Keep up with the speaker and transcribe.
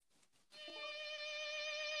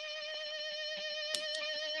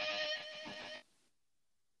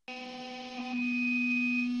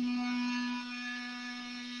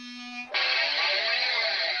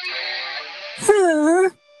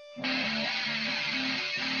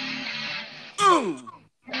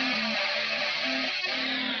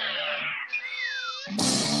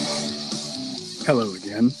Hello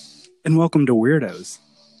again, and welcome to Weirdos.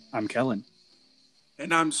 I'm Kellen.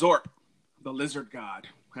 And I'm Zorp, the lizard god.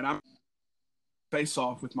 And I'm face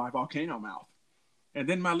off with my volcano mouth. And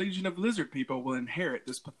then my legion of lizard people will inherit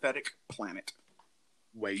this pathetic planet.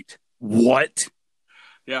 Wait, what?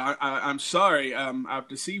 Yeah, I'm sorry. I've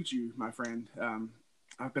deceived you, my friend.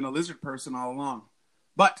 I've been a lizard person all along.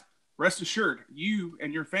 But rest assured, you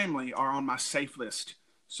and your family are on my safe list,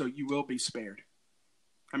 so you will be spared.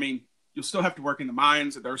 I mean, you'll still have to work in the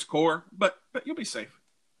mines at Earth's core, but you'll be safe.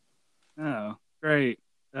 Oh, great.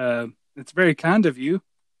 It's very kind of you.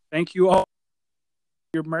 Thank you all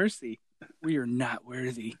for your mercy. We are not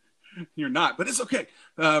worthy. You're not, but it's okay.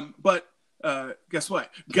 But guess what?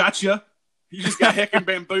 Gotcha. You just got heckin'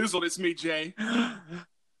 bamboozled. It's me, Jay.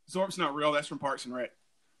 Zorp's not real. That's from Parks and Rec.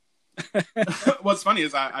 What's funny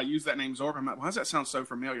is I use that name Zorp. I'm like, why does that sound so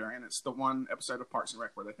familiar? And it's the one episode of Parks and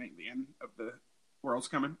Rec where they think the end of the world's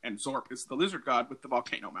coming, and Zorp is the lizard god with the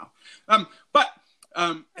volcano mouth.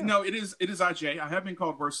 No, it is IJ. I have been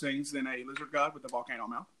called worse things than a lizard god with a volcano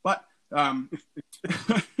mouth. But I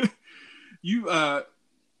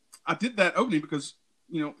did that opening because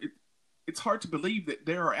it's hard to believe that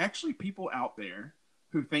there are actually people out there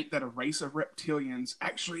who think that a race of reptilians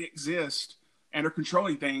actually exist and are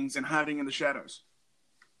controlling things and hiding in the shadows.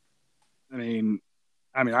 I mean,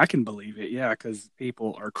 I can believe it, yeah, because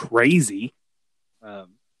people are crazy.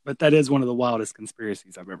 But that is one of the wildest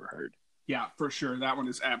conspiracies I've ever heard. Yeah, for sure. That one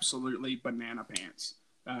is absolutely banana pants.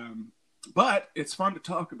 But it's fun to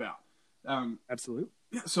talk about. Absolutely.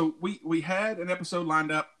 Yeah, so we had an episode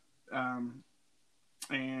lined up, and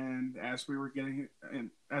as we were getting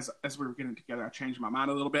together, I changed my mind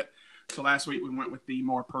a little bit. So last week we went with the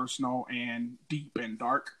more personal and deep and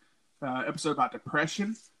dark episode about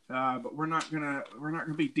depression. But we're not gonna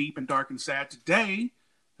be deep and dark and sad today.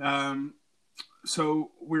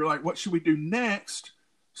 So we were like, what should we do next?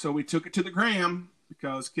 So we took it to the gram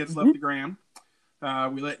because kids love the gram.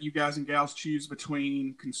 We let you guys and gals choose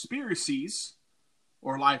between conspiracies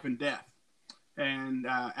or life and death. And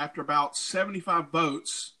after about 75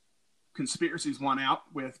 votes, conspiracies won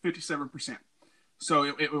out with 57%. So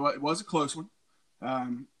it was a close one.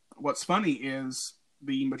 What's funny is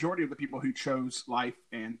the majority of the people who chose life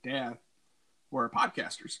and death were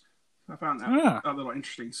podcasters. I found that a little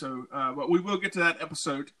interesting. So, but we will get to that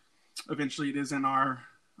episode eventually. It is in our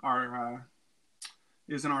lineup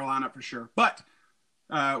for sure. But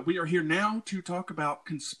we are here now to talk about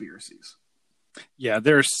conspiracies. Yeah,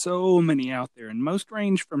 there are so many out there, and most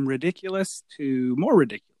range from ridiculous to more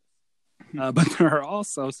ridiculous. But there are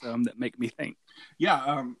also some that make me think.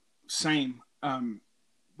 Yeah, same.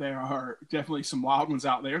 There are definitely some wild ones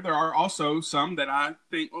out there. There are also some that I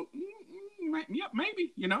think,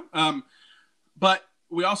 maybe, but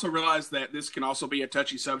we also realize that this can also be a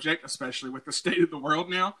touchy subject, especially with the state of the world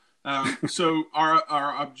now. So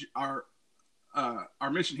our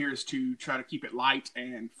mission here is to try to keep it light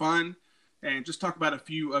and fun, and just talk about a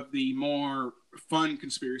few of the more fun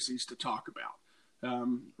conspiracies to talk about.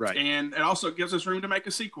 Right, and it also gives us room to make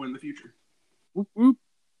a sequel in the future. Whoop, whoop.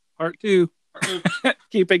 Part two.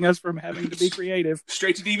 Keeping us from having to be creative.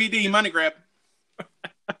 Straight to DVD, money grab.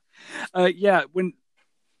 Yeah, when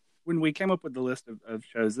we came up with the list of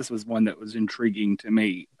shows, this was one that was intriguing to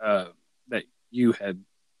me, that you had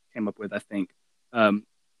came up with, I think.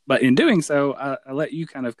 But in doing so, I let you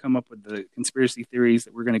kind of come up with the conspiracy theories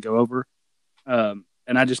that we're going to go over.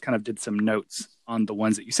 And I just kind of did some notes on the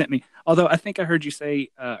ones that you sent me. Although I think I heard you say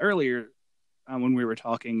earlier when we were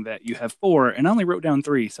talking that you have 4, and I only wrote down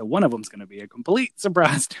 3, so one of them's going to be a complete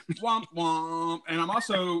surprise to me. Womp womp. And I'm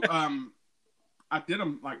also, I did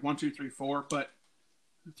them like 1, 2, 3, 4, but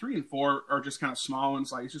 3 and 4 are just kind of small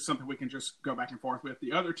ones. Like it's just something we can just go back and forth with.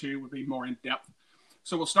 The other 2 would be more in depth.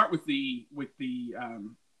 So we'll start with the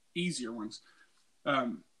easier ones.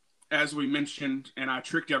 As we mentioned, and I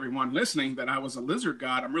tricked everyone listening that I was a lizard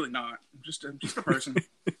god. I'm really not. I'm just a person,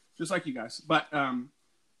 just like you guys. But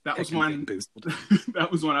that was one. That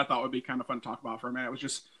was one I thought would be kind of fun to talk about for a minute. It was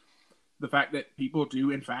just the fact that people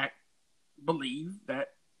do, in fact, believe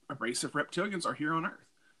that a race of reptilians are here on Earth.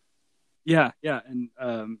 Yeah, and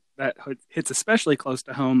that hits especially close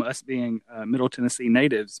to home, us being Middle Tennessee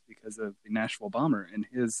natives, because of the Nashville bomber and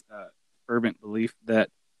his fervent belief that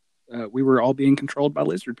we were all being controlled by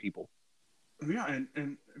lizard people. Yeah,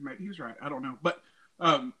 and maybe he was right. I don't know. But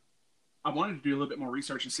I wanted to do a little bit more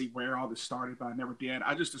research and see where all this started, but I never did.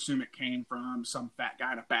 I just assume it came from some fat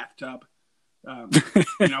guy in a bathtub,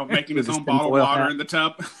 making his own bottled water in the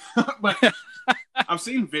tub. But I've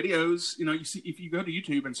seen videos. You see if you go to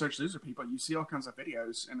YouTube and search lizard people, you see all kinds of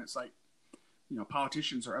videos, and it's like,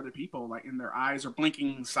 politicians or other people, like, and their eyes are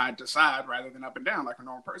blinking side to side rather than up and down like a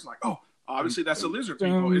normal person. Like, oh, obviously that's a lizard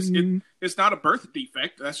people. It's not a birth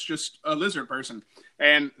defect. That's just a lizard person.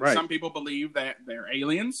 And some people believe that they're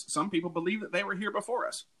aliens. Some people believe that they were here before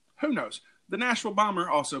us. Who knows? The Nashville bomber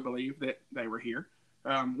also believed that they were here,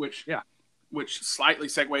 which slightly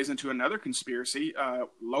segues into another conspiracy,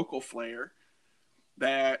 local flare,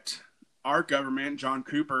 that our government, John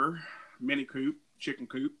Cooper, Mini Coop, Chicken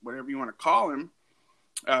Coop, whatever you want to call him,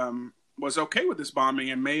 was okay with this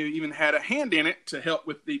bombing and may have even had a hand in it to help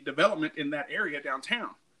with the development in that area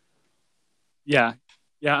downtown. Yeah.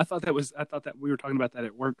 I thought that we were talking about that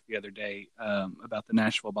at work the other day, about the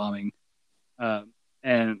Nashville bombing.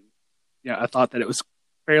 And I thought that it was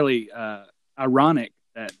fairly ironic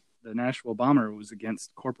that the Nashville bomber was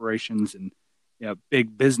against corporations and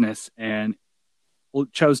big business, and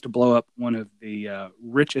chose to blow up one of the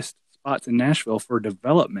richest spots in Nashville for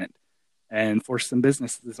development, and for some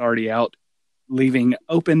businesses already out, leaving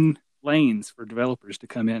open lanes for developers to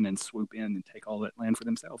come in and swoop in and take all that land for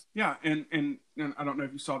themselves. Yeah, and I don't know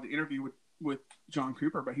if you saw the interview with John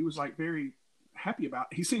Cooper, but he was like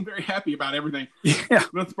he seemed very happy about everything. Yeah.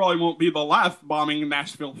 This probably won't be the last bombing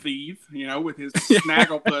Nashville thief, with his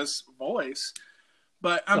snagglepuss voice.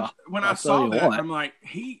 But when I saw that, I'm like,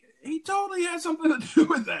 he totally had something to do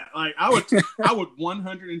with that. Like, I would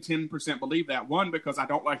 110% believe that. One, because I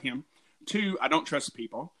don't like him. Two, I don't trust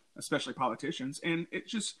people, especially politicians. And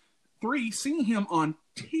it's just, three, seeing him on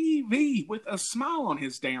TV with a smile on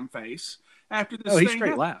his damn face after this thing. He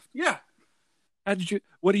straight laughed. Yeah.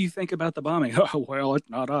 What do you think about the bombing? Oh, well, it's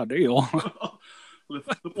not ideal.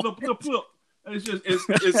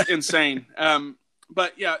 It's insane.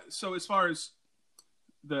 But yeah, so as far as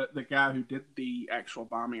the guy who did the actual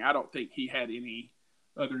bombing, I don't think he had any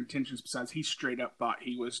other intentions besides he straight up thought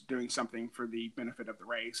he was doing something for the benefit of the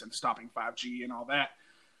race and stopping 5G and all that.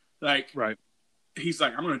 Like, right. He's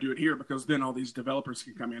like, I'm going to do it here because then all these developers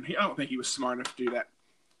can come in. I don't think he was smart enough to do that,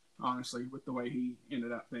 honestly, with the way he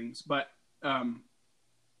ended up things. But I'm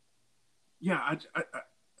going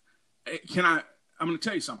to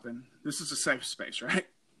tell you something. This is a safe space, right?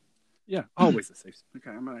 Yeah, always a safe space. Okay,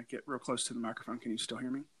 I'm going to get real close to the microphone. Can you still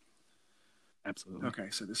hear me? Absolutely. Okay,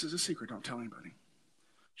 so this is a secret. Don't tell anybody.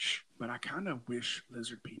 Shh. But I kind of wish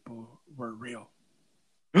lizard people were real.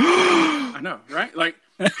 I know, right? Like,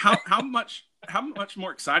 how much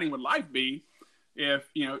more exciting would life be if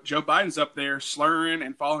Joe Biden's up there slurring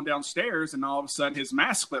and falling down stairs, and all of a sudden his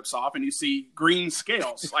mask slips off, and you see green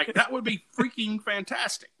scales? Like, that would be freaking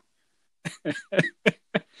fantastic.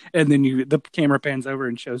 And then the camera pans over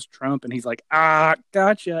and shows Trump, and he's like, "Ah,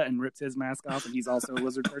 gotcha," and rips his mask off, and he's also a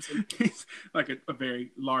lizard person. He's like a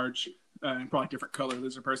very large and probably different color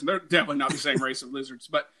lizard person. They're definitely not the same race of lizards,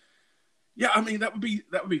 but yeah, I mean that would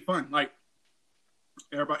be fun. Like,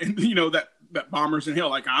 everybody, that bombers in hell.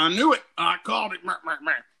 Like, I knew it, I called it.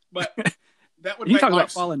 But that would. You talk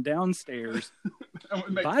about falling downstairs.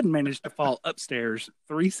 Biden managed to fall upstairs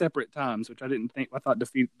 3 separate times, which I thought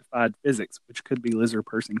defied physics, which could be lizard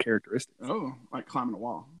person characteristics. Oh, like climbing a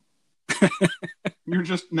wall. You're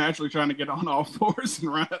just naturally trying to get on all fours and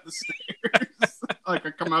run up the stairs like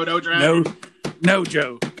a Komodo dragon. No,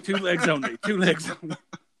 Joe. 2 legs only. 2 legs only.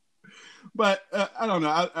 But I don't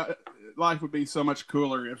know. Life would be so much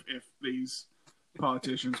cooler if these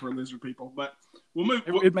politicians were lizard people. But we'll move.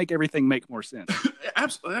 It would make everything make more sense.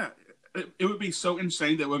 Absolutely. Yeah. It would be so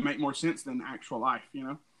insane that it would make more sense than actual life,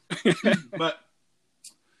 But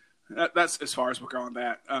that's as far as we'll go on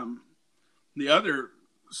that. The other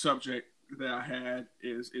subject that I had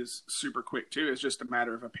is super quick too. It's just a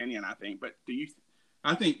matter of opinion, I think. But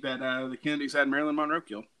I think that the Kennedys had Marilyn Monroe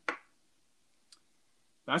killed.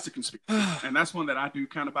 That's a conspiracy, and that's one that I do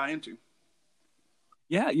kind of buy into.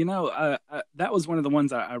 Yeah, that was one of the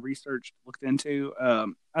ones I researched, looked into.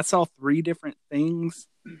 I saw 3 different things.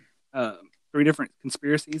 3 different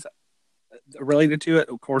conspiracies related to it.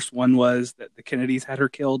 Of course, one was that the Kennedys had her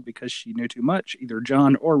killed because she knew too much, either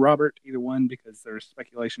John or Robert, either one, because there's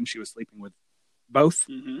speculation she was sleeping with both.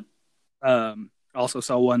 Mm-hmm. Also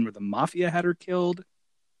saw one where the mafia had her killed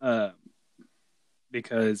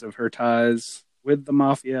because of her ties with the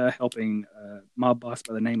mafia, helping a mob boss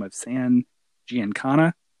by the name of San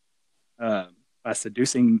Giancana by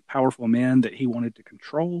seducing powerful men that he wanted to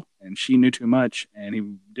control, and she knew too much, and he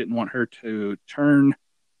didn't want her to turn,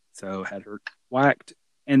 so had her whacked.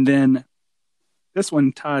 And then this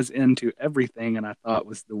one ties into everything, and I thought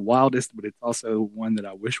was the wildest, but it's also one that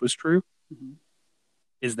I wish was true,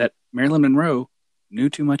 is that Marilyn Monroe knew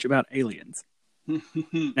too much about aliens.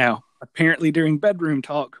 Now, apparently during bedroom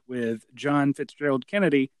talk with John Fitzgerald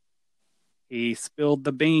Kennedy, he spilled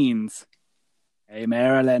the beans. Hey,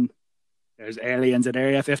 Marilyn, there's aliens at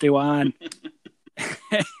Area 51.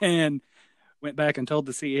 And went back and told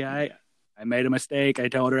the CIA, I made a mistake. I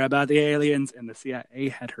told her about the aliens, and the CIA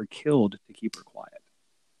had her killed to keep her quiet.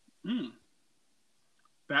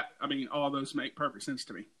 All of those make perfect sense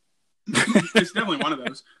to me. It's definitely one of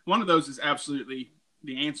those. One of those is absolutely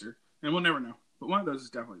the answer, and we'll never know. But one of those is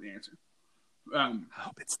definitely the answer. I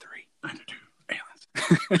hope it's 3. I do. Aliens.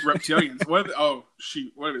 Reptilians. What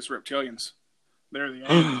if it's reptilians? They're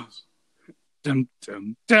the aliens. Dum,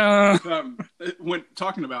 dum, dum. When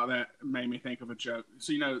talking about that, it made me think of a joke.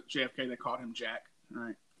 So, JFK, they called him Jack,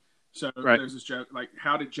 right? So There's this joke, like,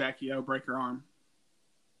 how did Jackie O break her arm?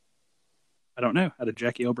 I don't know. How did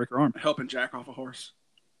Jackie O break her arm? Helping Jack off a horse.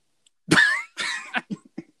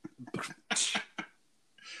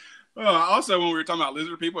 Also, when we were talking about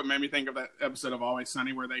lizard people, it made me think of that episode of Always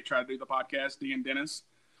Sunny where they tried to do the podcast, Dee and Dennis.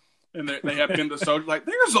 And they have been the soldier, like,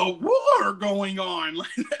 there's a war going on. Like,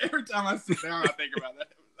 every time I sit down, I think about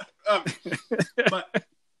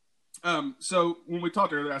that. So when we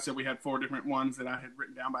talked earlier, I said we had 4 different ones that I had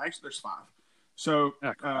written down, but actually there's 5. So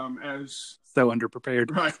as so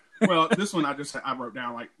underprepared, right? Well, this one I wrote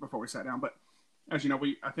down like before we sat down, but as you know,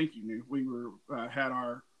 I think you knew we had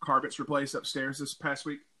our carpets replaced upstairs this past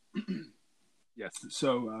week. Yes.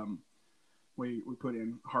 So we put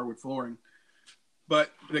in hardwood flooring.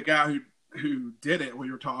 But the guy who did it, we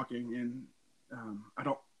were talking, and I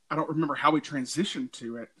don't remember how we transitioned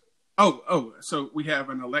to it. So we have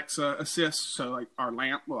an Alexa assist. So like our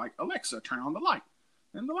lamp will like, Alexa, turn on the light,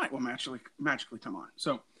 and the light will magically come on.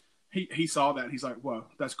 So he saw that. He's like, whoa,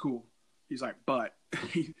 that's cool. He's like, but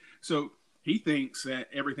he thinks that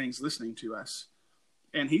everything's listening to us,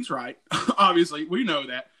 and he's right. Obviously, we know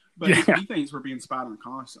that, but he thinks we're being spied on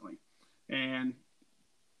constantly, and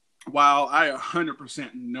while I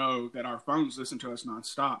 100% know that our phones listen to us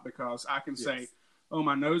nonstop, because I can say, oh,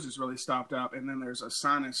 my nose is really stopped up, and then there's a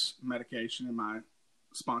sinus medication in my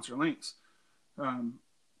sponsor links.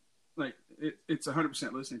 It's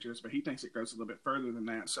 100% listening to us, but he thinks it goes a little bit further than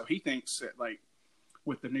that. So he thinks that, like,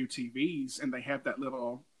 with the new TVs, and they have that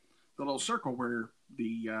little circle where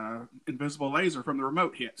the invisible laser from the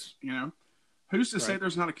remote hits, who's to say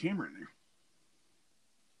there's not a camera in there?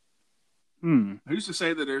 Who's to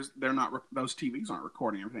say that those TVs aren't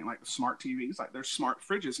recording everything, like the smart TVs? Like, there's smart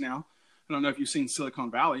fridges now. I don't know if you've seen Silicon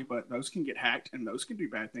Valley, but those can get hacked and those can do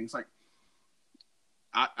bad things. Like,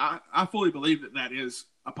 I fully believe that is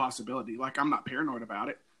a possibility. Like, I'm not paranoid about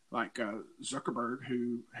it. Like Zuckerberg,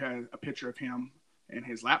 who had a picture of him and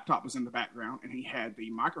his laptop was in the background, and he had the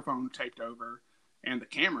microphone taped over and the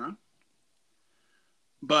camera.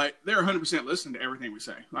 But they're 100% listening to everything we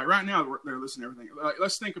say. Like, right now, they're listening to everything. Like,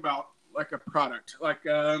 let's think about like a product, like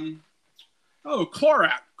Clorox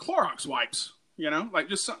wipes. Like,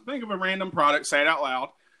 just think of a random product, say it out loud,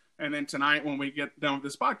 and then tonight when we get done with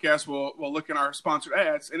this podcast, we'll look at our sponsored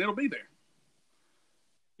ads, and it'll be there.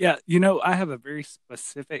 Yeah, I have a very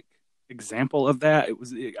specific example of that.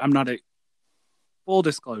 I'm not full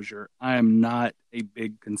disclosure, I am not a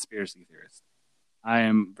big conspiracy theorist. I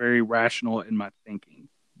am very rational in my thinking,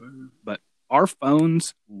 but our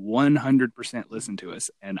phones 100% listen to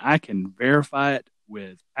us, and I can verify it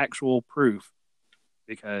with actual proof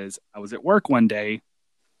because I was at work one day.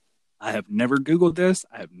 I have never Googled this.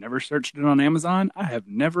 I have never searched it on Amazon. I have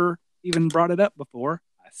never even brought it up before.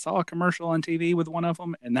 I saw a commercial on TV with one of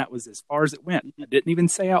them, and that was as far as it went. I didn't even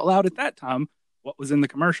say out loud at that time what was in the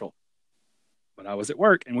commercial. But I was at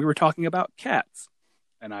work, and we were talking about cats.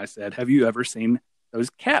 And I said, have you ever seen those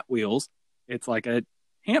cat wheels? It's like a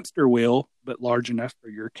hamster wheel, but large enough for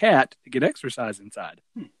your cat to get exercise inside.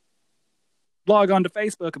 Log on to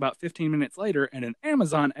Facebook about 15 minutes later, and an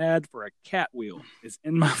Amazon ad for a cat wheel is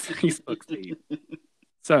in my Facebook feed.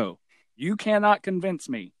 So you cannot convince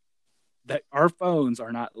me that our phones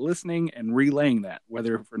are not listening and relaying that,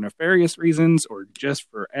 whether for nefarious reasons or just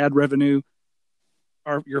for ad revenue.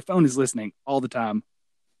 Your phone is listening all the time,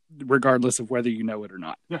 regardless of whether you know it or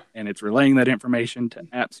not. Yeah. And it's relaying that information to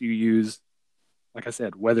apps you use. Like I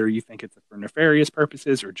said, whether you think it's for nefarious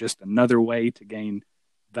purposes or just another way to gain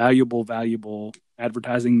valuable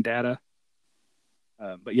advertising data.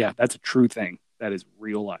 But yeah, that's a true thing. That is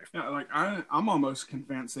real life. Yeah, like I'm almost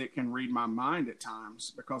convinced it can read my mind at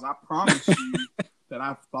times, because I promise you that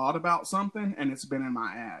I've thought about something and it's been in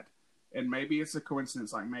my ad. And maybe it's a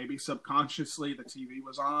coincidence, like maybe subconsciously the TV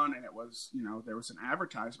was on and it was, there was an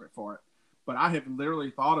advertisement for it. But I have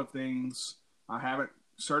literally thought of things, I haven't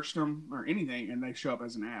searched them or anything, and they show up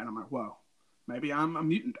as an ad. I'm like, whoa, maybe I'm a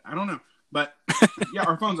mutant. I don't know. But yeah,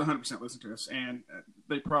 our phones 100% listen to us, and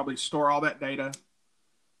they probably store all that data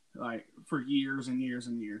like for years and years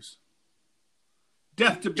and years.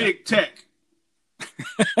 Death to big tech.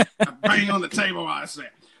 I bang on the table while I say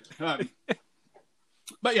it.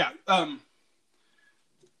 But yeah,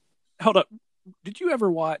 hold up. Did you ever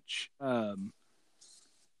watch?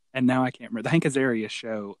 And now I can't remember the Hank Azaria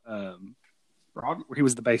show, where he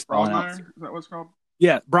was the baseball announcer. Is that what it's called?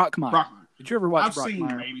 Yeah, Brockmire. Brockmire. Did you ever watch I've Brockmire?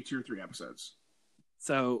 seen maybe 2 or 3 episodes.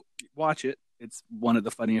 So watch it. It's one of the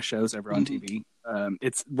funniest shows ever on TV.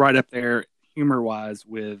 It's right up there, humor-wise,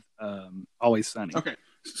 with Always Sunny. Okay,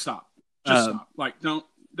 stop. Just stop. Like, don't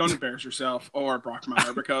embarrass yourself or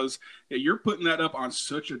Brockmire, because you're putting that up on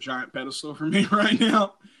such a giant pedestal for me right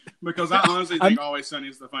now. Because I honestly think Always Sunny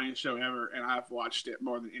is the funniest show ever, and I've watched it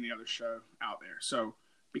more than any other show out there. So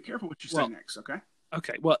be careful what you say next, okay?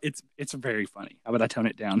 Okay, well, it's very funny. How about I tone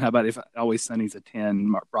it down? How about if Always Sunny's a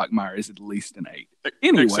 10, Brockmire is at least an 8?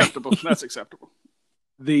 Anyway. Acceptable. That's acceptable.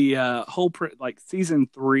 The whole, season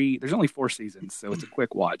 3, there's only 4 seasons, so it's a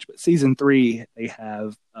quick watch. But season 3, they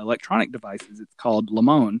have electronic devices. It's called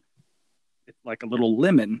Lemon. It's like a little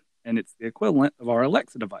lemon, and it's the equivalent of our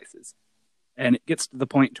Alexa devices. And it gets to the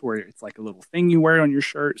point to where it's like a little thing you wear on your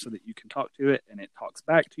shirt so that you can talk to it, and it talks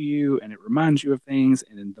back to you, and it reminds you of things.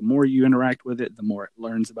 And then the more you interact with it, the more it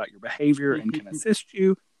learns about your behavior and can assist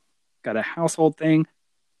you. Got a household thing.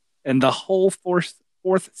 And the whole fourth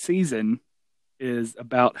season is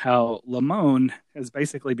about how Lemon has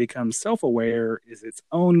basically become self-aware, is its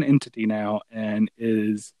own entity now, and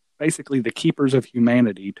is basically the keepers of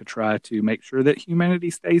humanity to try to make sure that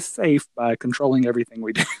humanity stays safe by controlling everything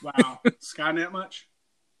we do. Wow. Skynet much?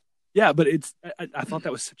 Yeah, but I thought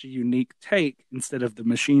that was such a unique take. Instead of the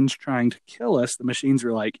machines trying to kill us, the machines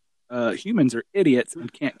are like, humans are idiots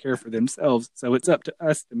and can't care for themselves. So it's up to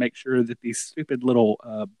us to make sure that these stupid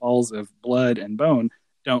little balls of blood and bone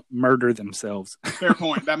don't murder themselves. Fair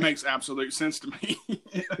point. That makes absolute sense to me.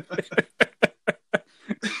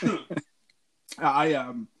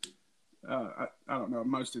 I don't know.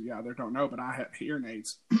 Most of you out there don't know, but I have hearing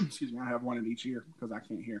aids. Excuse me. I have one in each ear because I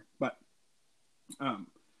can't hear. But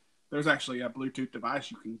there's actually a Bluetooth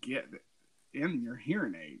device you can get in your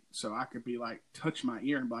hearing aid. So I could be like, touch my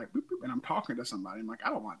ear and be like, boop, boop, and I'm talking to somebody. I'm like,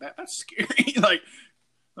 I don't want that. That's scary. like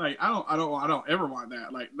I don't ever want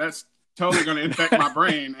that. Like, that's totally going to infect my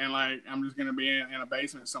brain. And like, I'm just going to be in a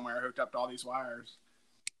basement somewhere hooked up to all these wires.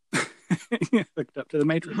 Hooked up to the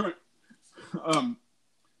Matrix.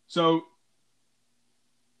 So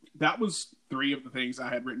that was 3 of the things I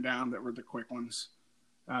had written down that were the quick ones.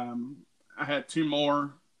 I had 2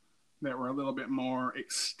 more that were a little bit more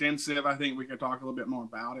extensive. I think we could talk a little bit more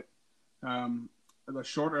about it. The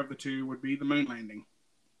shorter of the 2 would be the moon landing.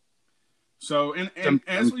 So, and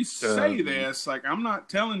as we say this, like, I'm not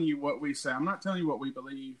telling you what we say. I'm not telling you what we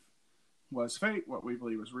believe was fake, what we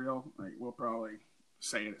believe was real. Like, we'll probably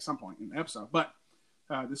say it at some point in the episode. But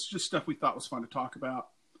this is just stuff we thought was fun to talk about.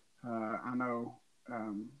 I know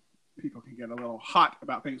people can get a little hot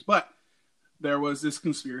about things, but there was this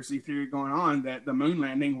conspiracy theory going on that the moon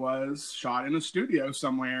landing was shot in a studio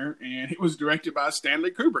somewhere, and it was directed by Stanley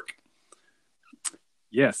Kubrick.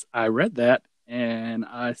 Yes, I read that, and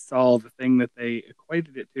I saw the thing that they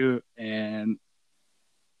equated it to, and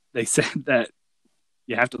they said that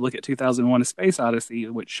you have to look at 2001: A Space Odyssey,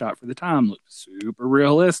 which shot for the time looked super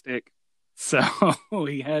realistic. So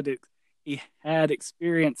he had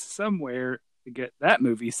experience somewhere to get that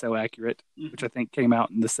movie so accurate, which I think came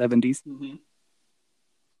out in the 70s. Mm-hmm.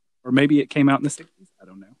 Or maybe it came out in the 60s. I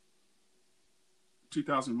don't know.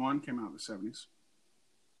 2001 came out in the 70s.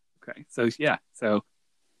 Okay. So, yeah. So,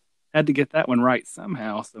 had to get that one right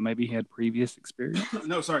somehow. So, maybe he had previous experience.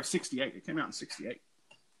 No, sorry, 68. It came out in 68.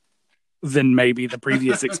 Then maybe the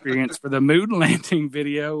previous experience for the moon landing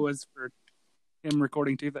video was for him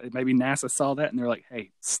recording too. Maybe NASA saw that and they're like,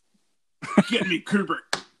 hey, get me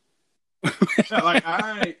Kubrick. Yeah, like,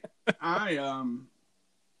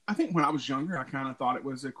 I think when I was younger, I kind of thought it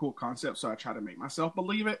was a cool concept, so I tried to make myself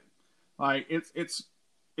believe it. Like,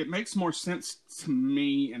 it makes more sense to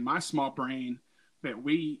me in my small brain that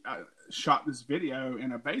we shot this video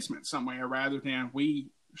in a basement somewhere rather than we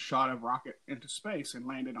shot a rocket into space and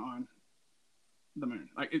landed on the moon.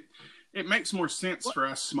 Like, it makes more sense for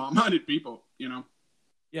us small-minded people, you know?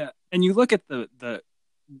 Yeah, and you look at the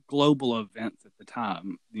global events at the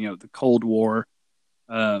time. You know, the Cold War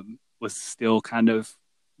was still kind of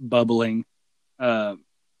bubbling,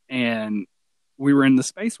 and we were in the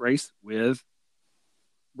space race with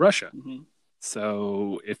Russia. Mm-hmm.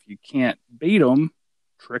 So if you can't beat them,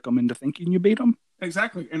 trick them into thinking you beat them.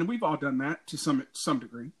 Exactly, and we've all done that to some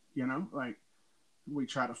degree. You know, like we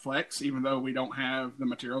try to flex, even though we don't have the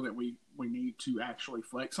material that we need to actually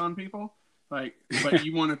flex on people. Like, but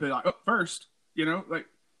you want to be like, oh, first, like,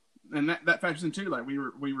 and that factors in too. Like, we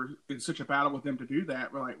were in such a battle with them to do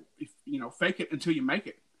that. We're like, if, fake it until you make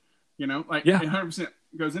it. Like, Yeah. 100%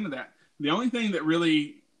 goes into that. The only thing that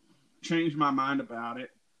really changed my mind about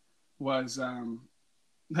it was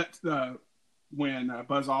when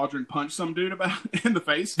Buzz Aldrin punched some dude in the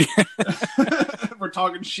face. We're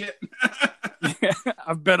talking shit. Yeah,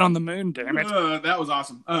 I've been on the moon, damn it. That was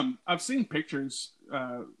awesome. I've seen pictures.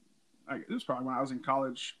 It was probably when I was in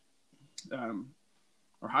college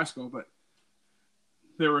or high school, but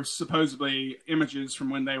there were supposedly images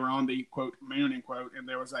from when they were on the quote moon end quote, and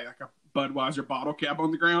there was like a Budweiser bottle cap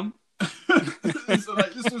on the ground. So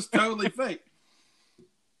like, this was totally fake.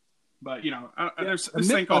 But there's this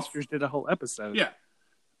thing called Mythbusters did a whole episode. Yeah,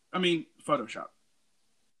 I mean Photoshop.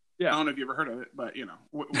 Yeah, I don't know if you ever heard of it, but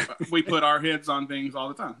we put our heads on things all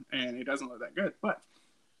the time, and it doesn't look that good. But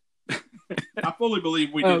I fully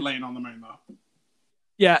believe we did land on the moon, though.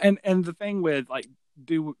 Yeah, and the thing with like,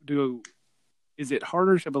 is it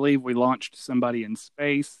harder to believe we launched somebody in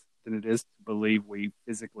space than it is to believe we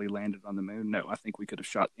physically landed on the moon? No, I think we could have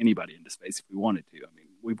shot anybody into space if we wanted to. I mean,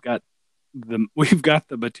 we've got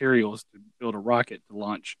the materials to build a rocket to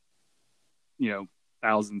launch,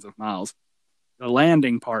 thousands of miles. The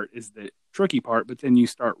landing part is the tricky part, but then you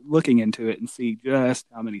start looking into it and see just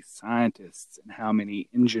how many scientists and how many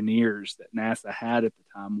engineers that NASA had at the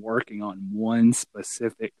time working on one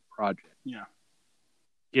specific project. Yeah.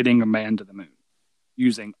 Getting a man to the moon,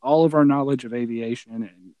 using all of our knowledge of aviation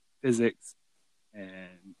and physics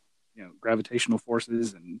and, gravitational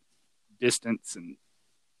forces and distance and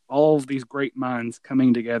all of these great minds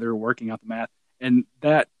coming together, working out the math. And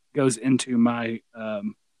that goes into my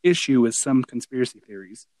issue with some conspiracy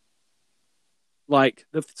theories. Like,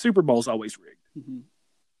 the Super Bowl's always rigged. Mm-hmm.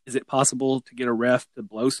 Is it possible to get a ref to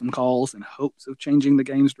blow some calls in hopes of changing the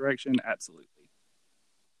game's direction? Absolutely.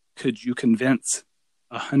 Could you convince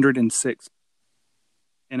 106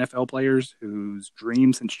 NFL players whose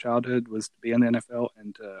dream since childhood was to be in the NFL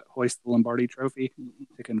and to hoist the Lombardi Trophy,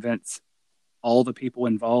 to convince all the people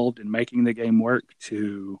involved in making the game work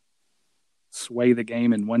to sway the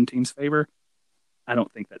game in one team's favor? I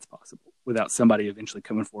don't think that's possible without somebody eventually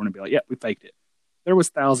coming forward and be like, yeah, we faked it. There was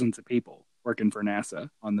thousands of people working for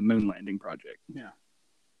NASA on the moon landing project. Yeah.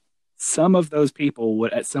 Some of those people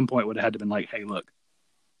would at some point would have had to been like, hey, look,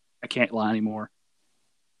 I can't lie anymore.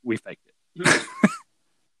 We faked it.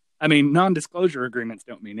 I mean, non-disclosure agreements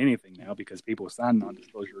don't mean anything now because people sign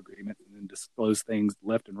non-disclosure agreements and then disclose things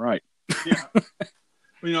left and right. Yeah.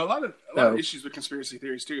 Well, a lot of issues with conspiracy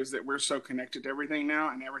theories too is that we're so connected to everything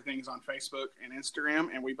now, and everything's on Facebook and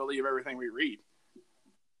Instagram, and we believe everything we read.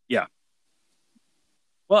 Yeah.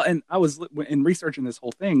 Well, and I was in researching this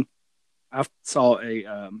whole thing, I saw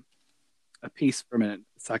a piece from a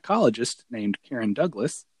psychologist named Karen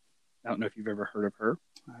Douglas. I don't know if you've ever heard of her.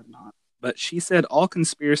 I have not. But she said all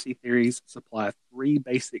conspiracy theories supply three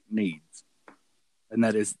basic needs, and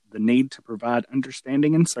that is the need to provide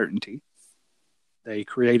understanding and certainty. They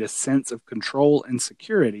create a sense of control and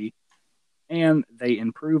security, and they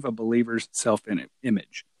improve a believer's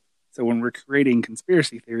self-image. So when we're creating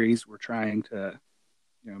conspiracy theories, we're trying to,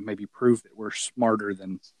 maybe prove that we're smarter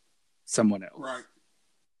than someone else. Right.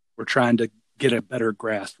 We're trying to get a better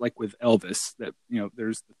grasp, like with Elvis, that,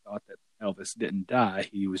 there's the thought that Elvis didn't die.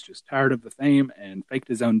 He was just tired of the fame and faked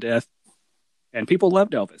his own death. And people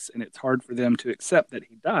loved Elvis, and it's hard for them to accept that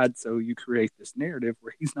he died, so you create this narrative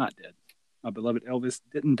where he's not dead. My beloved Elvis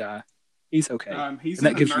didn't die. He's okay. He's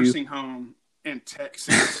in a nursing home in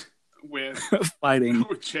Texas with fighting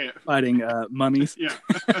mummies. Yeah.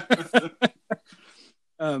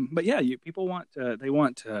 But yeah, people want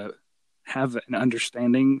to have an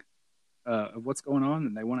understanding of what's going on,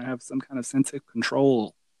 and they want to have some kind of sense of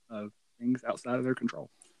control of things outside of their control.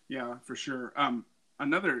 Yeah, for sure.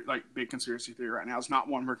 Another big conspiracy theory right now is not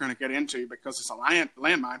one we're going to get into because it's a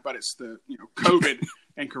landmine, but it's the COVID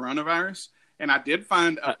and coronavirus. And I did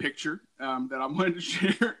find a picture that I wanted to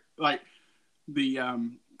share, like the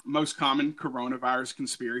most common coronavirus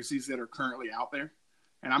conspiracies that are currently out there,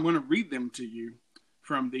 and I'm going to read them to you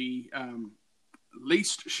from the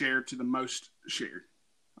least shared to the most shared.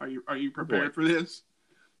 Are you prepared for this?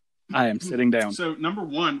 I am sitting down. So number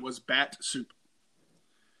one was bat soup.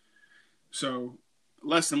 So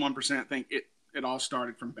less than 1% think it all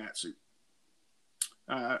started from bat soup.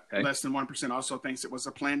 Okay. Less than 1% also thinks it was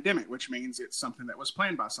a pandemic, which means it's something that was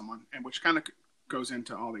planned by someone, and which kind of goes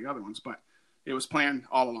into all the other ones, but it was planned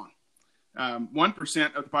all along.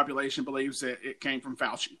 1% of the population believes that it came from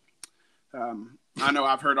Fauci. I know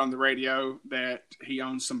I've heard on the radio that he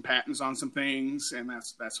owns some patents on some things, and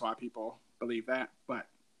that's why people believe that. But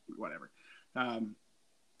whatever. A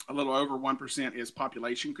little over 1% is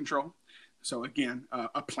population control. So again,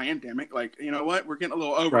 a pandemic. Like, you know what? We're getting a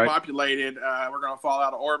little overpopulated. We're going to fall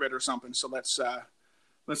out of orbit or something. So let's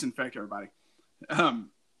infect everybody.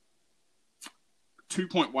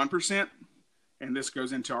 2.1%, and this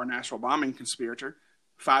goes into our national bombing conspirator,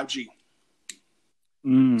 5G. So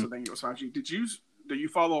I think it was 5G. Do you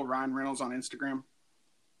follow Ryan Reynolds on Instagram?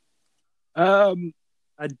 I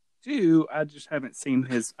do. I just haven't seen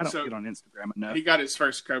his. I don't get on Instagram enough. He got his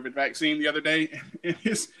first COVID vaccine the other day. And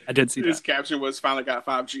I did see his that. caption was "Finally got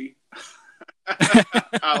 5G."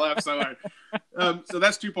 I laughed so hard. So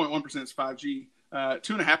that's 2.1% is 5G.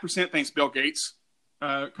 2.5% thinks Bill Gates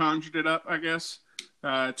conjured it up. I guess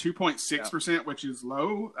 2.6%, which is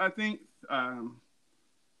low. I think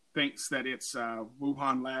thinks that it's a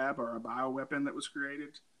Wuhan lab or a bioweapon that was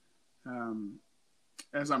created.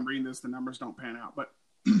 As I'm reading this, the numbers don't pan out, but.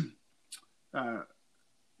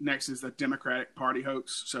 Next is the Democratic Party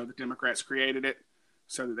hoax. So the Democrats created it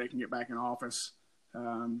so that they can get back in office.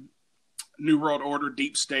 New World Order,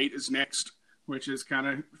 deep state is next, which is kind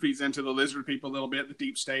of feeds into the lizard people a little bit. The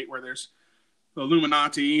deep state where there's the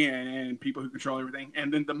Illuminati and people who control everything.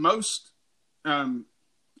 And then the most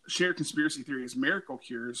shared conspiracy theory is miracle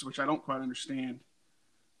cures, which I don't quite understand.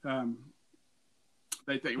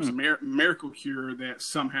 They think it was a miracle cure that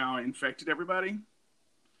somehow infected everybody.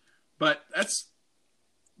 But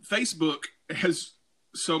Facebook has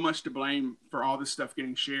so much to blame for all this stuff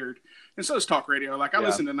getting shared. And so does talk radio. Like, I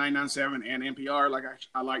listen to 997 and NPR. Like,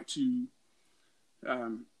 I like to,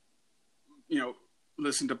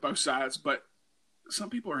 listen to both sides. But some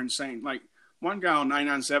people are insane. Like, one guy on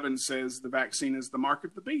 997 says the vaccine is the mark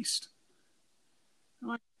of the beast. I'm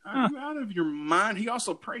like, are you out of your mind? He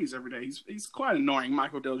also prays every day. He's quite annoying,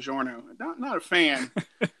 Michael Del Giorno. Not a fan.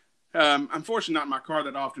 Unfortunately, not in my car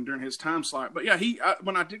that often during his time slot. But yeah,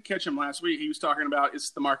 when I did catch him last week, he was talking about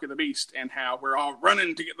it's the mark of the beast and how we're all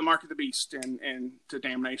running to get the mark of the beast and to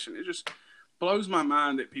damnation. It just blows my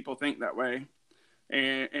mind that people think that way.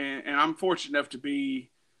 And I'm fortunate enough to be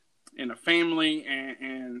in a family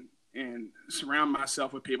and surround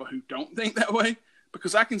myself with people who don't think that way,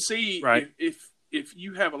 because I can see if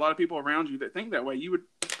you have a lot of people around you that think that way, you would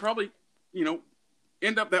probably,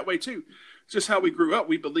 end up that way too. It's just how we grew up.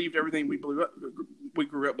 We believed everything we grew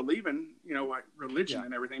up believing, like religion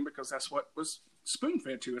and everything, because that's what was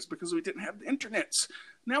spoon-fed to us, because we didn't have the internets.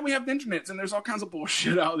 Now we have the internets, and there's all kinds of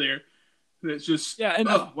bullshit out there that's just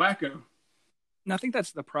wacko. And I think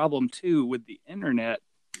that's the problem too with the internet,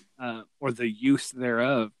 or the use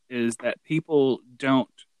thereof, is that people don't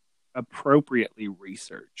appropriately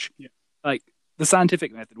research. Yeah. Like the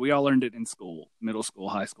scientific method, we all learned it in school, middle school,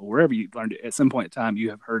 high school, wherever you learned it. At some point in time, you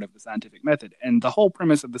have heard of the scientific method. And the whole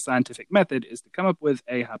premise of the scientific method is to come up with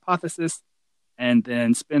a hypothesis and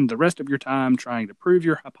then spend the rest of your time trying to prove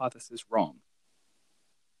your hypothesis wrong.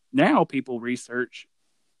 Now people research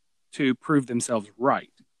to prove themselves right.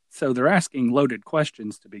 So they're asking loaded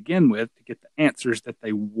questions to begin with to get the answers that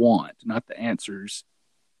they want, not the answers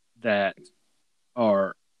that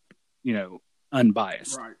are,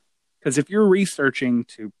 unbiased. Right. Because if you're researching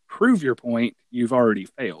to prove your point, you've already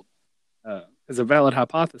failed. Because a valid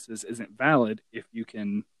hypothesis isn't valid if you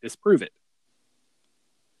can disprove it.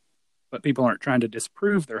 But people aren't trying to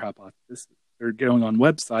disprove their hypothesis. They're going on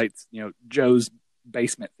websites, Joe's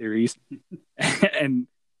basement theories, and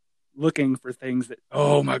looking for things that,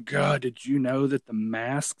 oh my God, did you know that the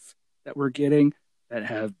masks that we're getting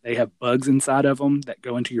they have bugs inside of them that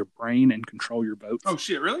go into your brain and control your votes? Oh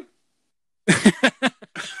shit, really?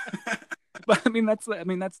 But that's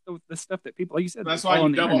the stuff that people, like you said, that's why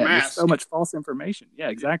you double mask. There's so much false information. Yeah,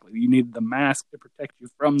 exactly. You need the mask to protect you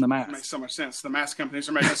from the mask. That makes so much sense. The mask companies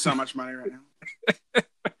are making so much money right now.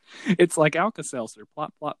 It's like Alka-Seltzer,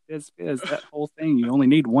 plop, plop, fizz, fizz. That whole thing, you only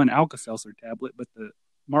need one Alka-Seltzer tablet, but the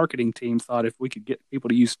marketing team thought if we could get people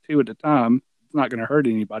to use 2 at a time, it's not going to hurt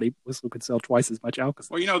anybody. We could sell twice as much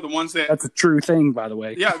Alka-Seltzer. Well, the ones that's a true thing, by the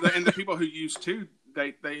way. Yeah, and the people who use 2,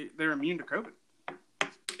 they're immune to COVID.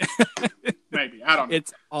 Maybe, I don't know.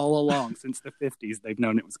 It's all along since the 50s they've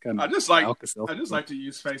known it was coming. I just like to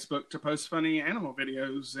use Facebook to post funny animal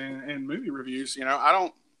videos and movie reviews. I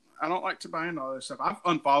don't like to buy into all this stuff. I've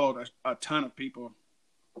unfollowed a ton of people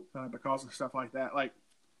because of stuff like that. Like,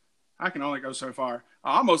 I can only go so far.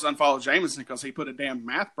 I almost unfollowed Jameson because he put a damn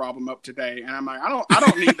math problem up today, and I'm like, I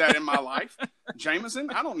don't need that in my life, Jameson.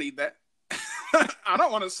 I don't need that. I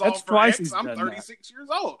don't want to solve That's for X. I'm 36 years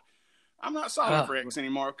old. I'm not solving for X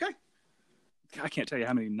anymore. Okay. I can't tell you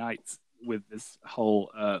how many nights with this whole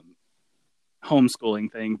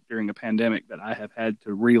homeschooling thing during a pandemic that I have had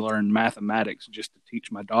to relearn mathematics just to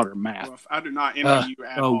teach my daughter math. Well, I do not envy you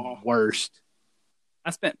at The all. worst.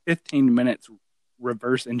 I spent 15 minutes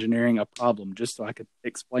reverse engineering a problem just so I could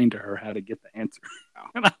explain to her how to get the answer.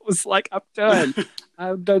 And I was like, I'm done.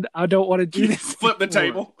 I don't want to do this. Flip the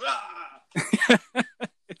table.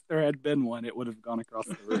 If there had been one, it would have gone across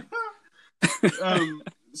the room.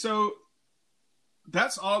 So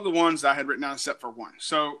that's all the ones I had written down except for one.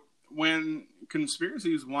 So when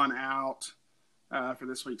Conspiracies won out for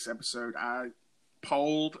this week's episode, I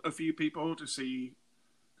polled a few people to see,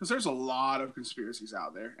 because there's a lot of conspiracies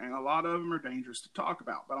out there, and a lot of them are dangerous to talk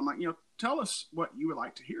about. But I'm like, tell us what you would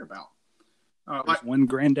like to hear about. There's one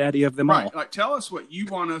granddaddy of them all. Like, tell us what you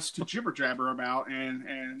want us to jibber jabber about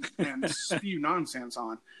and spew nonsense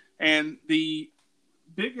on. And the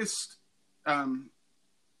biggest one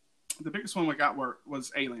we got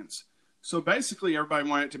was aliens. So basically, everybody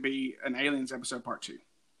wanted it to be an Aliens episode part 2.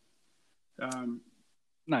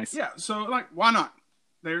 Nice. Yeah. So why not?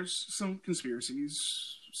 There's some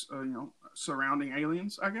conspiracies, surrounding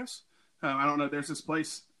aliens, I guess. I don't know. There's this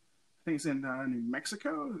place, I think it's in New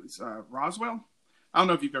Mexico. It's Roswell. I don't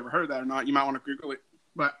know if you've ever heard of that or not. You might want to Google it.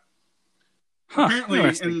 But apparently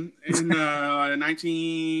in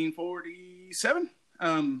 1947,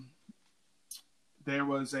 there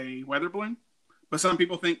was a weather balloon. But some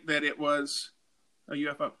people think that it was a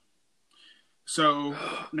UFO. So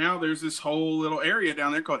now there's this whole little area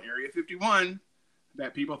down there called Area 51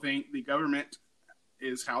 that people think the government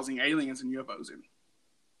is housing aliens and UFOs in.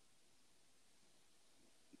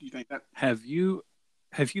 Do you think that? Have you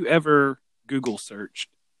ever Google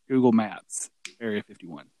Maps Area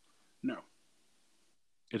 51? No.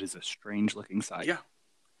 It is a strange looking site. Yeah.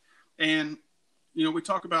 And, we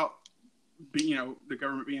talk about the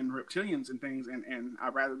government being reptilians and things, and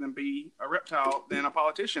I'd rather them be a reptile than a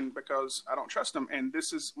politician because I don't trust them. And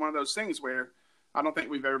this is one of those things where I don't think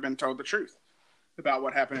we've ever been told the truth about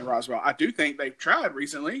what happened in Roswell. I do think they've tried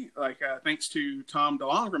recently, thanks to Tom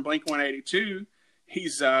DeLonge from Blink-182.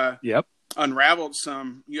 He's unraveled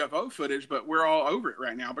some UFO footage, but we're all over it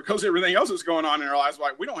right now because everything else is going on in our lives.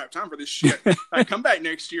 Like, we don't have time for this shit. Come back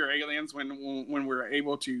next year, aliens, when we're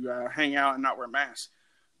able to hang out and not wear masks.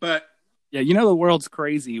 But yeah, the world's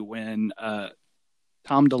crazy when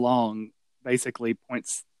Tom DeLonge basically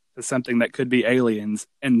points to something that could be aliens,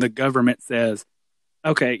 and the government says,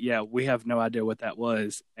 okay, yeah, we have no idea what that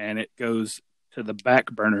was, and it goes to the back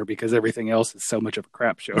burner because everything else is so much of a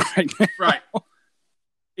crap show right now. Right.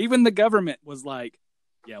 Even the government was like,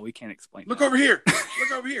 yeah, we can't explain Look that. over here.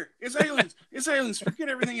 Look over here. It's aliens. It's aliens. Forget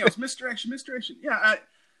everything else. Misdirection. Yeah,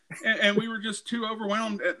 and we were just too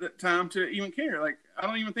overwhelmed at the time to even care. Like, I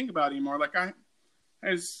don't even think about it anymore. Like,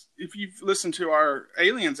 if you've listened to our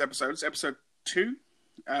aliens episodes, episode 2,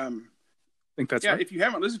 I think that's right. If you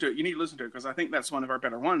haven't listened to it, you need to listen to it because I think that's one of our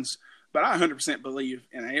better ones. But I 100% believe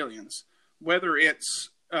in aliens, whether it's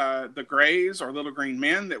the Greys or little green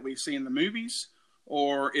men that we see in the movies,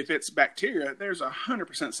 or if it's bacteria. There's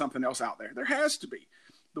 100% something else out there. There has to be.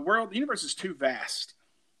 The universe is too vast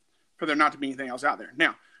for there not to be anything else out there.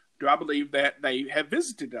 Now, do I believe that they have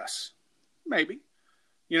visited us? Maybe.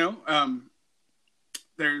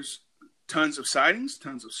 There's tons of sightings,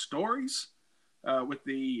 tons of stories. With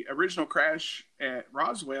the original crash at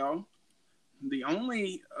Roswell, the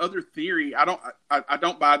only other theory, I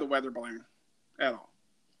don't buy the weather balloon at all.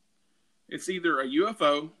 It's either a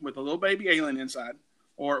UFO with a little baby alien inside,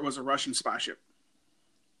 or it was a Russian spy ship.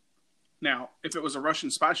 Now, if it was a Russian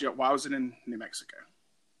spy ship, why was it in New Mexico?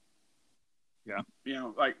 Yeah.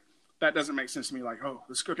 That doesn't make sense to me. Like, oh,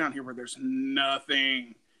 let's go down here where there's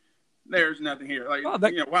nothing. There's nothing here. Like,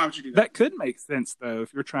 why would you do that? That could make sense, though.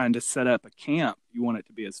 If you're trying to set up a camp, you want it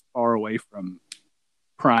to be as far away from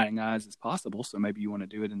prying eyes as possible. So maybe you want to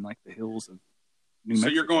do it in the hills of New Mexico.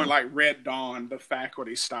 So you're going like Red Dawn, the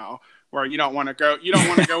faculty style, where you don't want to go. You don't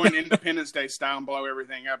want to go in Independence Day style and blow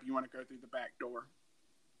everything up. You want to go through the back door.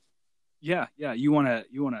 Yeah. You want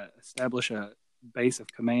to establish a base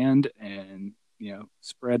of command and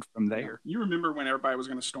spread from there. You remember when everybody was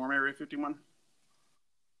going to storm Area 51?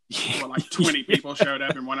 Well, 20 people showed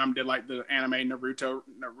up, and one of them did the anime Naruto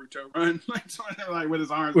run, with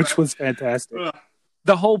his arms, which was fantastic. Ugh.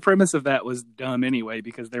 The whole premise of that was dumb anyway,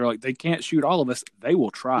 because they were like, they can't shoot all of us. They will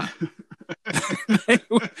try.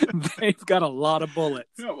 They've got a lot of bullets.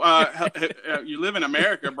 You live in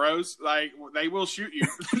America, bros. They will shoot you.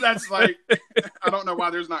 That's I don't know why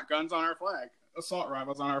there's not guns on our flag, assault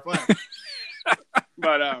rifles on our flag.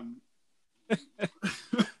 But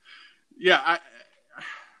yeah,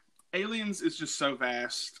 aliens is just so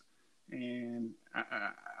vast, and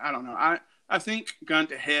I don't know. I I think gun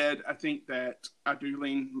to head, I think that I do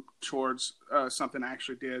lean towards something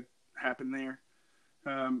actually did happen there.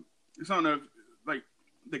 I don't know, if, like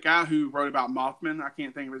the guy who wrote about Mothman, I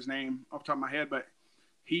can't think of his name off the top of my head, but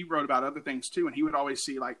he wrote about other things too, and he would always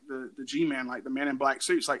see like the G-Man, like the Men in Black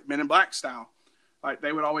suits, like Men in Black style. Like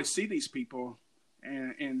they would always see these people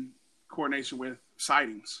in coordination with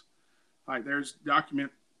sightings. Like there's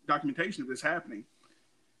documentation of this happening.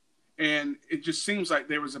 And it just seems like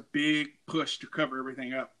there was a big push to cover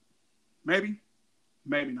everything up. Maybe,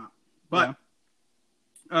 maybe not. But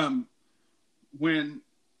when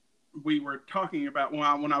we were talking about,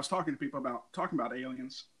 when I was talking to people about talking about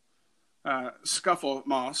aliens, Scuffle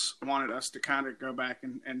Moss wanted us to kind of go back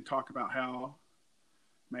and talk about how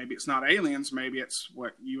maybe it's not aliens, maybe it's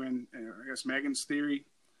what you and I guess Megan's theory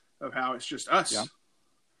of how it's just us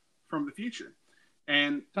from the future.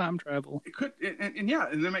 And time travel. It could, and yeah,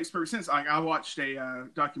 and that makes perfect sense. Like I watched a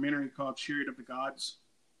documentary called "Chariot of the Gods."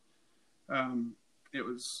 It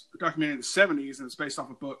was a documentary in the '70s, and it's based off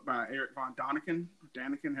a book by Eric von Daniken,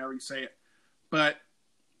 however you say it. But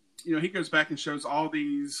you know, he goes back and shows all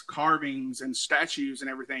these carvings and statues and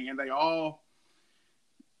everything, and they all,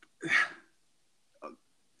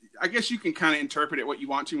 I guess you can kind of interpret it what you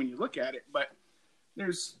want to when you look at it, but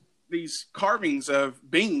there's these carvings of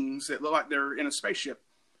beings that look like they're in a spaceship.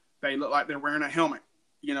 They look like they're wearing a helmet.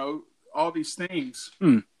 You know, all these things.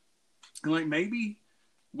 And like maybe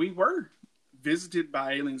we were visited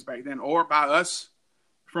by aliens back then, or by us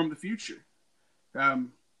from the future.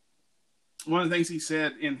 One of the things he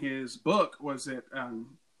said in his book was that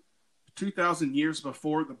 2,000 years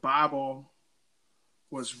before the Bible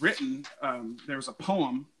was written, there was a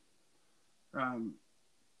poem.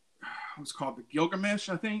 It was called the Gilgamesh,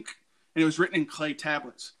 I think, and it was written in clay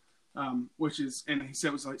tablets, which is, and he said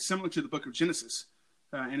it was like similar to the Book of Genesis.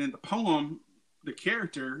 And in the poem, the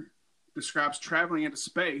character describes traveling into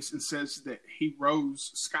space and says that he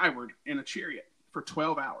rose skyward in a chariot for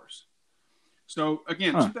 12 hours. So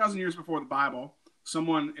again, 2,000 years before the Bible,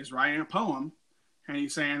 someone is writing a poem, and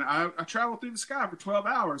he's saying, "I traveled through the sky for 12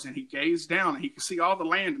 hours," and he gazed down and he could see all the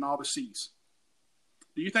land and all the seas.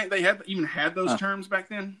 Do you think they even had those terms back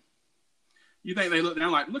then? You think they looked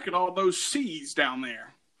down like, look at all those seas down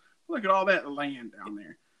there. Look at all that land down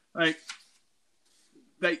there. Like,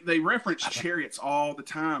 they reference chariots all the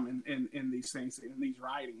time in these things, in these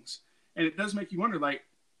writings. And it does make you wonder, like,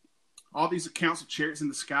 all these accounts of chariots in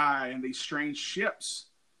the sky and these strange ships,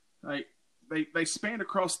 like, they span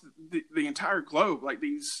across the entire globe, like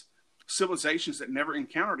these civilizations that never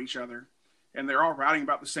encountered each other. And they're all writing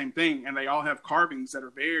about the same thing, and they all have carvings that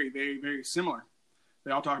are very, very, very similar.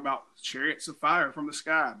 They all talk about chariots of fire from the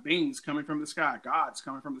sky, beings coming from the sky, gods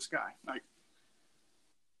coming from the sky. Like,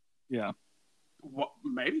 yeah,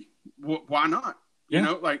 maybe. Why not? Yeah. You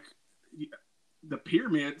know, like the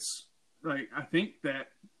pyramids. Like, I think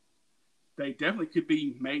that they definitely could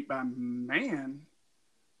be made by man,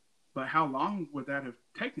 but how long would that have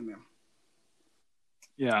taken them?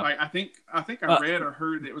 Yeah, like I think I read or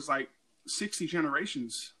heard that it was like 60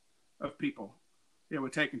 generations of people it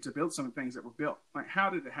would take to build some of the things that were built. Like, how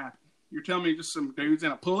did it happen? You're telling me just some dudes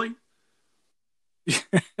in a pulley?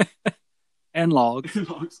 And logs.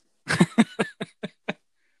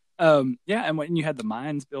 Yeah, and when you had the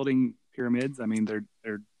Mayans building pyramids, I mean,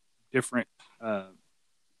 they're different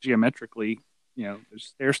geometrically. You know, there's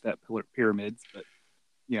stair-step pyramids, but,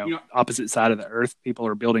 you know, opposite side of the earth, people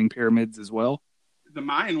are building pyramids as well. The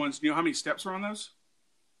Mayan ones, do you know how many steps are on those?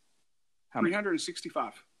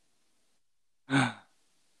 365.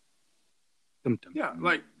 Yeah,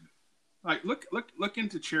 like look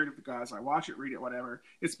into Chariot of the Gods. Like, watch it, read it, whatever.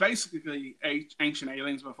 It's basically ancient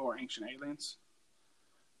aliens before ancient aliens.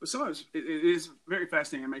 But some of it is very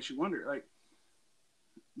fascinating. It makes you wonder, like,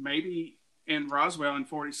 maybe in Roswell in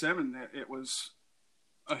 47 that it was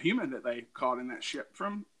a human that they caught in that ship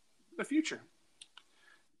from the future.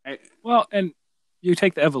 Well, and you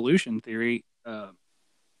take the evolution theory.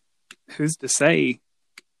 Who's to say,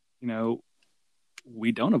 you know,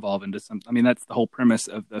 we don't evolve into something? I mean, that's the whole premise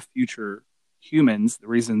of the future humans. The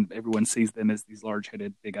reason everyone sees them as these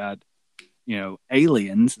large-headed, big-eyed, you know,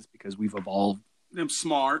 aliens is because we've evolved them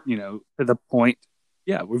smart, you know, to the point.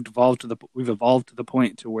 Yeah, we've evolved to the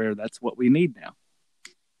point to where that's what we need now.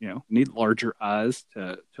 You know, we need larger eyes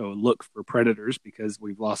to look for predators because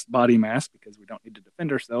we've lost body mass, because we don't need to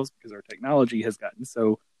defend ourselves, because our technology has gotten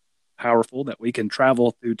so powerful that we can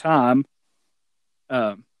travel through time,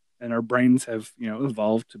 and our brains have, you know,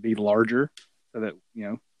 evolved to be larger so that, you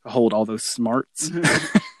know, to hold all those smarts.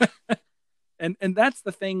 and that's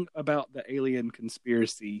the thing about the alien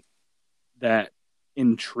conspiracy that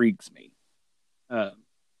intrigues me.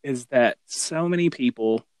 is that so many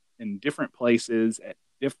people in different places at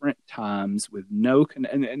different times with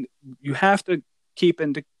and you have to keep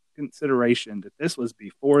into consideration that this was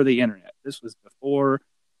before the internet. This was before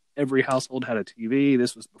every household had a TV.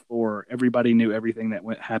 This was before everybody knew everything that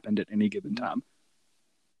happened at any given time.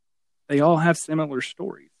 They all have similar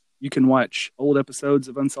stories. You can watch old episodes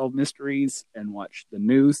of Unsolved Mysteries and watch the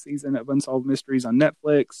new season of Unsolved Mysteries on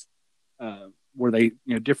Netflix, where they,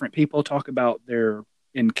 different people talk about their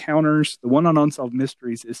encounters. The one on Unsolved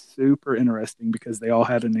Mysteries is super interesting because they all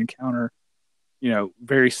had an encounter,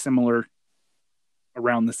 very similar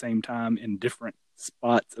around the same time in different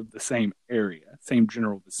spots of the same area, same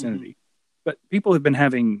general vicinity. Mm-hmm. But people have been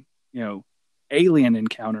having, alien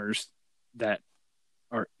encounters that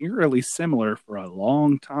are eerily similar for a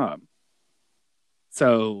long time.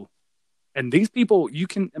 So, and these people, you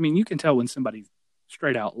can tell when somebody's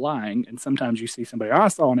straight out lying, and sometimes you see somebody, I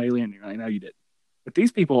saw an alien, and you're like, no, you didn't. But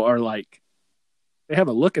these people are like, they have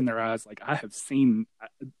a look in their eyes like,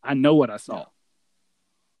 I know what I saw.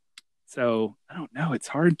 So, I don't know.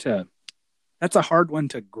 That's a hard one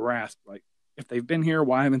to grasp. Like, if they've been here,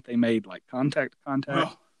 why haven't they made like contact?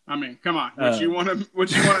 Well, I mean, come on. Would you want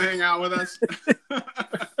to hang out with us?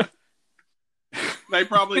 They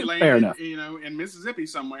probably landed, in Mississippi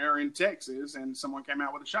somewhere, or in Texas, and someone came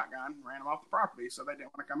out with a shotgun, ran them off the property, so they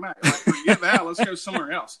didn't want to come back. Like, forget that. Let's go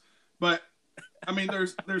somewhere else. But I mean,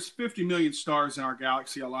 there's 50 million stars in our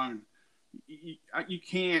galaxy alone. You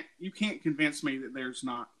can't convince me that there's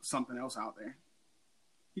not something else out there.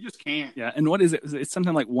 You just can't. Yeah, and what is it? It's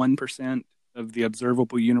something like 1% of the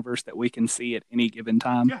observable universe that we can see at any given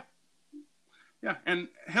time. Yeah, and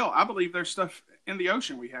hell, I believe there's stuff in the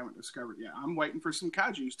ocean we haven't discovered yet. I'm waiting for some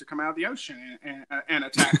kaijus to come out of the ocean and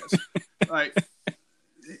attack us. Like,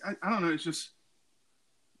 I don't know. It's just,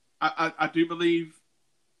 I do believe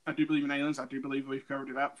in aliens. I do believe we've covered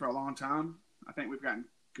it up for a long time. I think we've gotten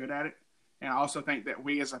good at it, and I also think that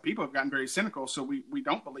we as a people have gotten very cynical, so we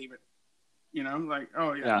don't believe it. Like,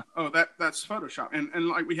 oh yeah. Oh, that's Photoshop, and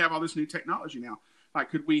like we have all this new technology now. Like,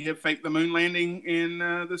 could we have faked the moon landing in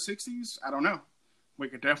the 60s? I don't know. We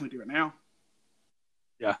could definitely do it now.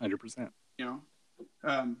 Yeah, 100%.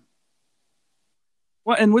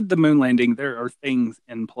 Well, and with the moon landing, there are things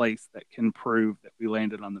in place that can prove that we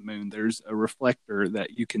landed on the moon. There's a reflector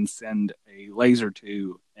that you can send a laser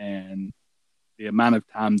to, and the amount of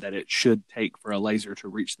time that it should take for a laser to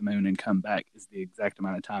reach the moon and come back is the exact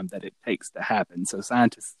amount of time that it takes to happen. So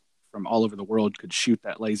scientists from all over the world could shoot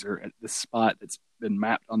that laser at this spot that's been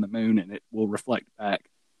mapped on the moon, and it will reflect back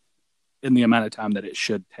in the amount of time that it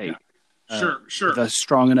should take. Yeah. Sure. That's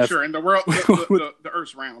strong enough. Sure, and the world, the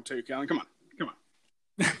Earth's round too, Kelly. Come on.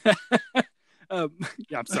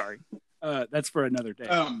 Yeah, I'm sorry. That's for another day.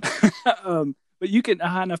 But you can a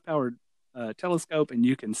high enough powered telescope, and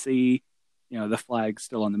you can see, the flag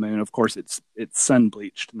still on the moon. Of course, it's sun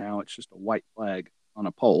bleached now. It's just a white flag on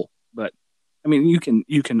a pole. But I mean, you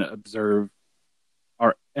can observe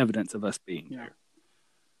our evidence of us being there.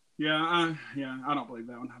 Yeah, I don't believe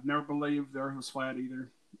that one. I've never believed the Earth was flat either.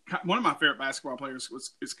 One of my favorite basketball players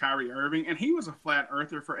is Kyrie Irving, and he was a flat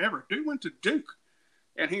earther forever. Dude went to Duke,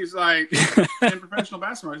 and he's like, in professional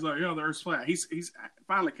basketball, he's like, the Earth's flat. He's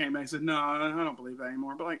finally came back and said, no, I don't believe that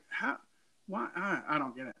anymore. But like, how? Why? I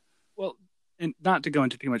don't get it. Well, and not to go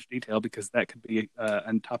into too much detail because that could be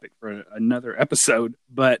a topic for another episode,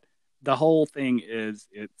 but the whole thing is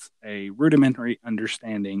it's a rudimentary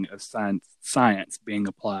understanding of science being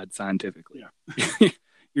applied scientifically. Yeah.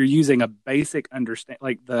 You're using a basic understand,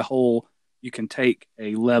 like the whole, you can take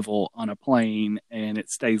a level on a plane and it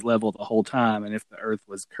stays level the whole time. And if the Earth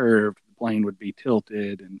was curved, the plane would be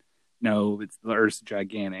tilted. And no, the Earth's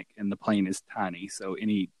gigantic and the plane is tiny. So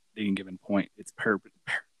any given point, it's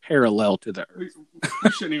parallel to the Earth.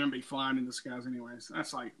 We shouldn't even be flying in the skies anyways.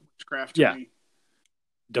 That's like witchcraft to me.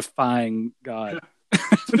 Defying God. Yeah.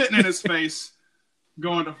 Spitting in his face,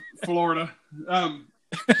 going to Florida.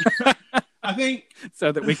 I think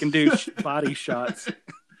so that we can do body shots.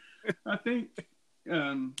 I think I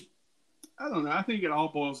don't know. I think it all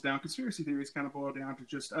boils down. Conspiracy theories kind of boil down to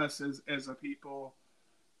just us as a people,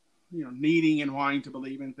 needing and wanting to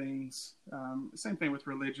believe in things. Same thing with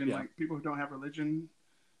religion. Yeah. Like people who don't have religion,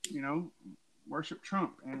 worship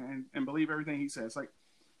Trump and believe everything he says. Like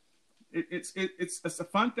it's a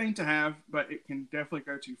fun thing to have, but it can definitely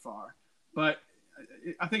go too far. But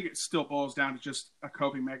I think it still boils down to just a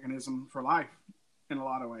coping mechanism for life in a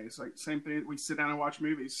lot of ways. Like same thing, we sit down and watch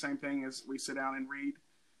movies. Same thing as we sit down and read,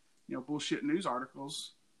 bullshit news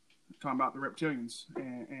articles talking about the reptilians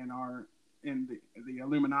and our in the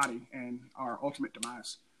Illuminati and our ultimate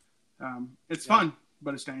demise. It's fun,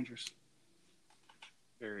 but it's dangerous.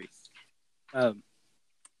 Very.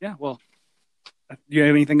 Yeah. Well, do you have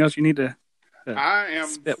anything else you need to I am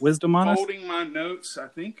spit wisdom on us? Folding my notes. I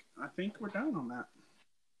think we're done on that.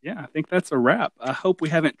 Yeah, I think that's a wrap. I hope we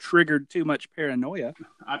haven't triggered too much paranoia.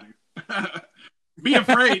 I do. Be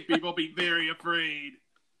afraid, people. Be very afraid.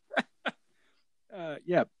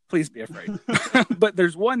 Yeah, please be afraid. But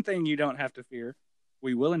there's one thing you don't have to fear.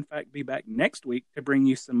 We will, in fact, be back next week to bring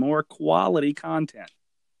you some more quality content.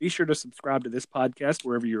 Be sure to subscribe to this podcast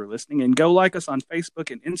wherever you're listening, and go like us on Facebook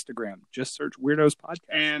and Instagram. Just search Weirdos Podcast.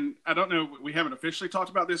 And I don't know, we haven't officially talked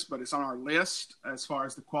about this, but it's on our list as far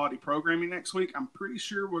as the quality programming next week. I'm pretty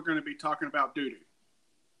sure we're going to be talking about doo-doo.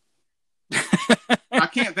 I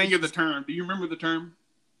can't think of the term. Do you remember the term?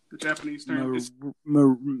 The Japanese term?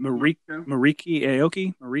 Mariki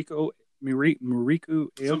Aoki? Mariko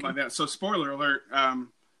Aoki? Something like that. So, spoiler alert,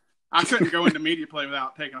 I couldn't go into media play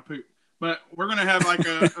without taking a poop. But we're going to have like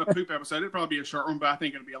a poop episode. It'll probably be a short one, but I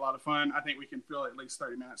think it'll be a lot of fun. I think we can fill at least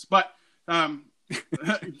 30 minutes. But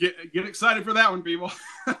get excited for that one, people.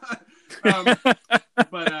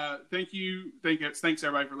 But thank you. Thanks,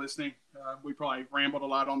 everybody, for listening. We probably rambled a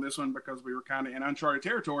lot on this one because we were kind of in uncharted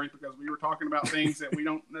territory because we were talking about things that we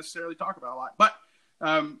don't necessarily talk about a lot. But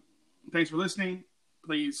thanks for listening.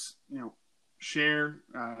 Please, share,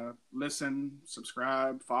 listen,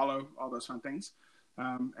 subscribe, follow, all those fun things.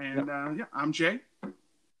 I'm Jay.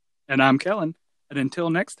 And I'm Kellen. And until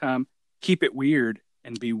next time, keep it weird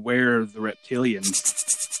and beware the reptilians.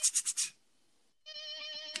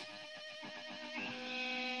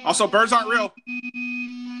 Also, birds aren't real.